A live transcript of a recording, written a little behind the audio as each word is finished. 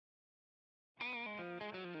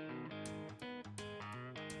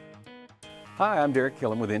Hi, I'm Derek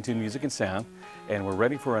Killam with Into Music and Sound, and we're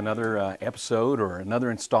ready for another episode or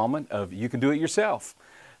another installment of You Can Do It Yourself.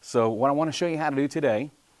 So what I want to show you how to do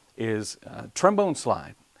today is trombone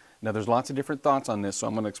slide. Now there's lots of different thoughts on this, so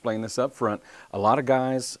I'm going to explain this up front. A lot of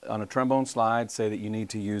guys on a trombone slide say that you need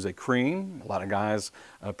to use a cream. A lot of guys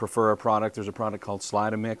prefer a product. There's a product called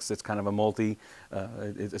Slide-A-Mix. It's kind of a multi,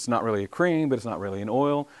 it's not really a cream, but it's not really an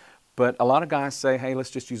oil. But a lot of guys say, hey, let's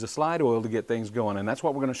just use a slide oil to get things going. And that's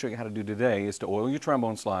what we're going to show you how to do today, is to oil your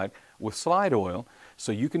trombone slide with slide oil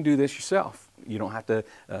so you can do this yourself. You don't have to,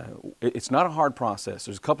 it's not a hard process.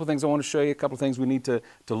 There's a couple of things I want to show you, a couple of things we need to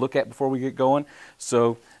look at before we get going.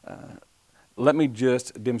 So let me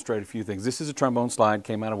just demonstrate a few things. This is a trombone slide,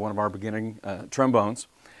 came out of one of our beginning trombones.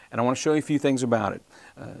 And I want to show you a few things about it.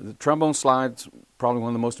 The trombone slide's probably one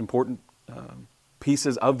of the most important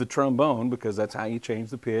pieces of the trombone, because that's how you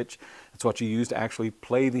change the pitch. That's what you use to actually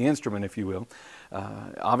play the instrument, if you will.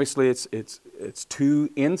 Obviously, it's two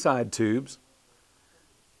inside tubes,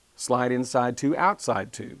 slide inside two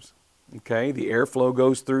outside tubes. Okay, the airflow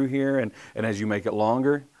goes through here, and as you make it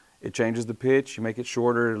longer, it changes the pitch. You make it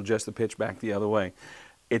shorter, it'll adjust the pitch back the other way.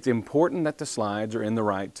 It's important that the slides are in the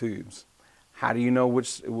right tubes. How do you know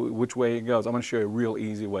which way it goes? I'm going to show you a real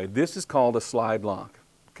easy way. This is called a slide lock.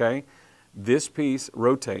 Okay. This piece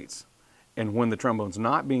rotates, and when the trombone's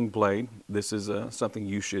not being played, this is something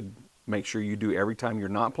you should make sure you do every time you're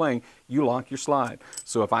not playing. You lock your slide.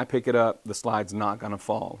 So if I pick it up, the slide's not going to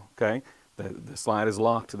fall, okay? The slide is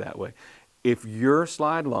locked that way. If your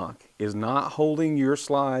slide lock is not holding your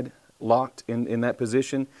slide locked in that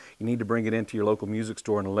position, you need to bring it into your local music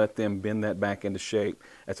store and let them bend that back into shape.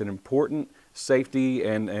 That's an important safety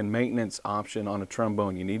and maintenance option on a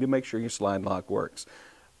trombone. You need to make sure your slide lock works.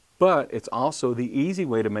 But it's also the easy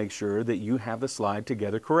way to make sure that you have the slide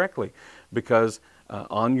together correctly, because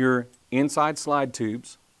on your inside slide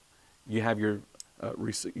tubes, you have your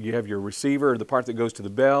receiver, the part that goes to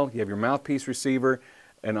the bell, you have your mouthpiece receiver,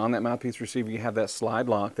 and on that mouthpiece receiver you have that slide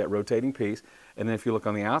lock, that rotating piece, and then if you look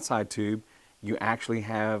on the outside tube, you actually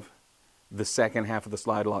have the second half of the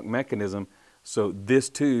slide lock mechanism. So this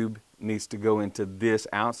tube needs to go into this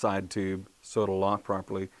outside tube so it'll lock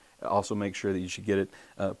properly. Also make sure that you should get it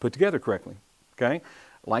put together correctly. Okay?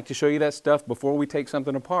 I like to show you that stuff before we take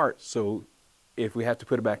something apart, so if we have to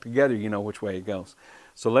put it back together, you know which way it goes.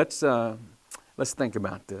 So let's think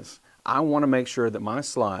about this. I want to make sure that my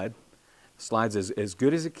slide slides as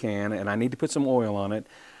good as it can, and I need to put some oil on it.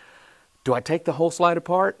 Do I take the whole slide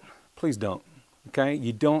apart? Please don't. Okay?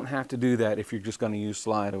 You don't have to do that if you're just going to use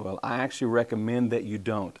slide oil. I actually recommend that you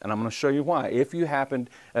don't, and I'm going to show you why. If you happen,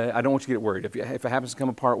 I don't want you to get worried. If it happens to come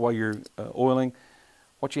apart while you're oiling,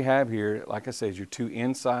 what you have here, like I say, is your two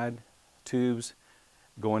inside tubes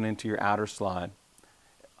going into your outer slide.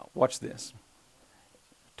 Watch this.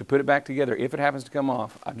 To put it back together, if it happens to come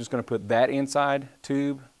off, I'm just going to put that inside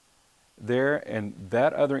tube there, and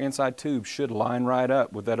that other inside tube should line right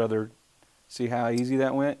up with that other. See how easy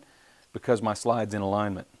that went? Because my slide's in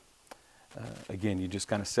alignment. Again, you just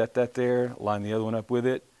kind of set that there, line the other one up with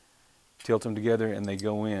it, tilt them together, and they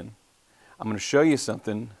go in. I'm going to show you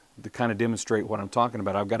something to kind of demonstrate what I'm talking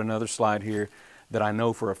about. I've got another slide here that I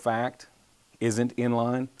know for a fact isn't in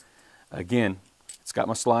line. Again, it's got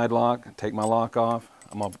my slide lock. I take my lock off.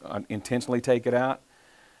 I'm going to intentionally take it out.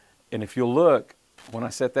 And if you'll look, when I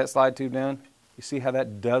set that slide tube down, you see how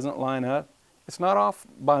that doesn't line up? It's not off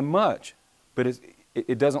by much, but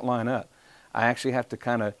it doesn't line up. I actually have to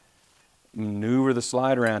kind of maneuver the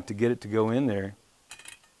slide around to get it to go in there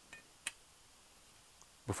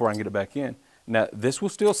before I can get it back in. Now, this will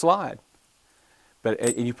still slide, but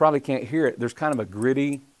and you probably can't hear it. There's kind of a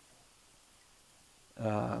gritty,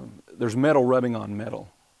 there's metal rubbing on metal.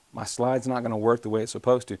 My slide's not going to work the way it's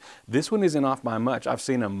supposed to. This one isn't off by much. I've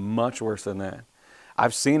seen them much worse than that.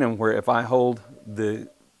 I've seen them where if I hold the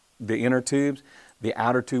inner tubes, the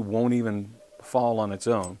outer tube won't even fall on its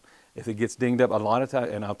own. If it gets dinged up, a lot of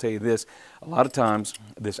times, and I'll tell you this, a lot of times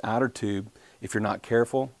this outer tube, if you're not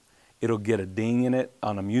careful, it'll get a ding in it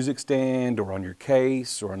on a music stand or on your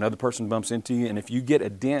case, or another person bumps into you, and if you get a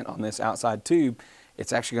dent on this outside tube,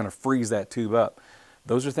 it's actually going to freeze that tube up.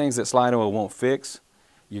 Those are things that slide oil won't fix.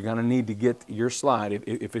 You're going to need to get your slide,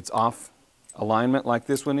 if it's off alignment like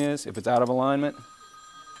this one is, if it's out of alignment,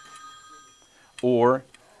 or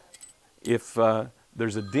if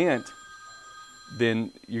there's a dent,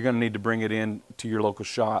 then you're going to need to bring it in to your local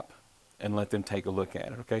shop and let them take a look at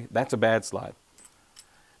it, okay? That's a bad slide.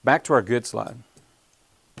 Back to our good slide.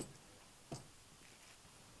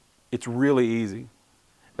 It's really easy.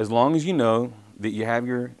 As long as you know that you have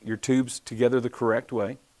your tubes together the correct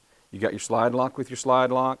way, you got your slide lock with your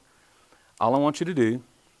slide lock, all I want you to do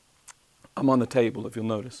I'm on the table, if you'll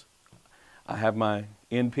notice. I have my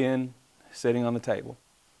end pin sitting on the table.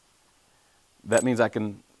 That means I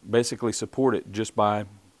can basically support it just by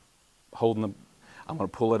holding the, I'm going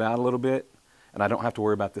to pull it out a little bit, and I don't have to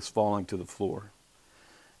worry about this falling to the floor.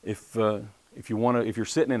 If you're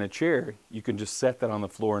sitting in a chair, you can just set that on the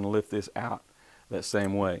floor and lift this out that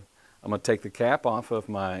same way. I'm going to take the cap off of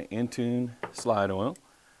my Intune slide oil.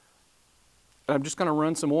 I'm just going to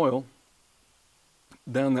run some oil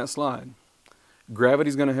down that slide.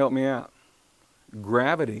 Gravity's going to help me out.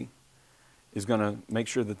 Gravity is going to make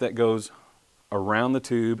sure that that goes around the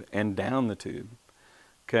tube and down the tube.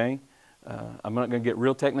 Okay? I'm not going to get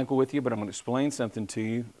real technical with you, but I'm going to explain something to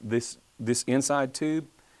you. This inside tube,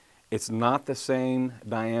 it's not the same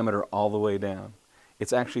diameter all the way down.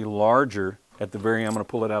 It's actually larger at the very end. I'm going to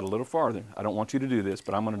pull it out a little farther. I don't want you to do this,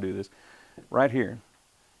 but I'm going to do this. Right here,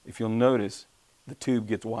 if you'll notice, the tube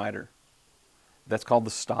gets wider. That's called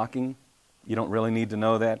the stocking. You don't really need to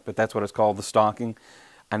know that, but that's what it's called, the stocking.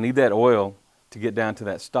 I need that oil to get down to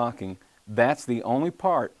that stocking. That's the only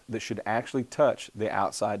part that should actually touch the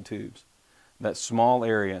outside tubes. That small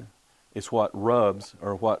area is what rubs,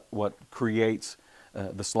 or what creates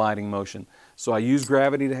the sliding motion. So I use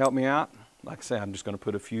gravity to help me out. Like I say, I'm just going to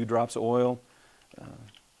put a few drops of oil,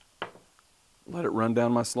 let it run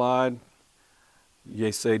down my slide.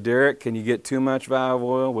 You say, Derek, can you get too much valve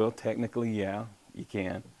oil? Well, technically, yeah, you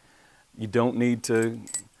can. You don't need to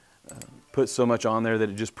put so much on there that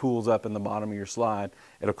it just pools up in the bottom of your slide.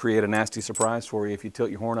 It'll create a nasty surprise for you if you tilt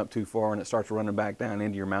your horn up too far and it starts running back down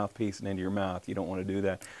into your mouthpiece and into your mouth. You don't want to do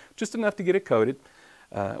that. Just enough to get it coated.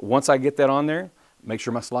 Once I get that on there, make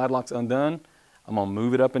sure my slide lock's undone. I'm going to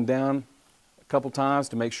move it up and down a couple times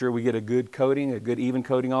to make sure we get a good coating, a good even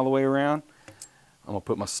coating all the way around. I'm going to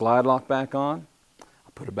put my slide lock back on.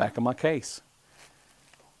 I'll put it back in my case.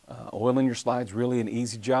 Oiling your slide's really an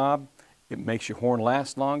easy job. It makes your horn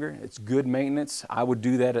last longer. It's good maintenance. I would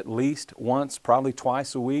do that at least once, probably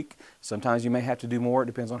twice a week. Sometimes you may have to do more. It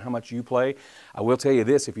depends on how much you play. I will tell you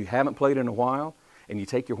this, if you haven't played in a while and you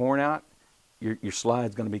take your horn out, your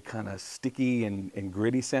slide's going to be kind of sticky and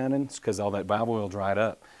gritty sounding because all that valve oil dried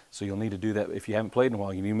up. So you'll need to do that. If you haven't played in a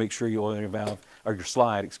while, you need to make sure you oil your valve, or your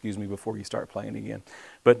slide, excuse me, before you start playing again.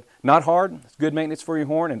 But not hard. It's good maintenance for your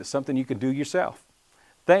horn, and it's something you can do yourself.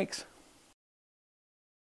 Thanks.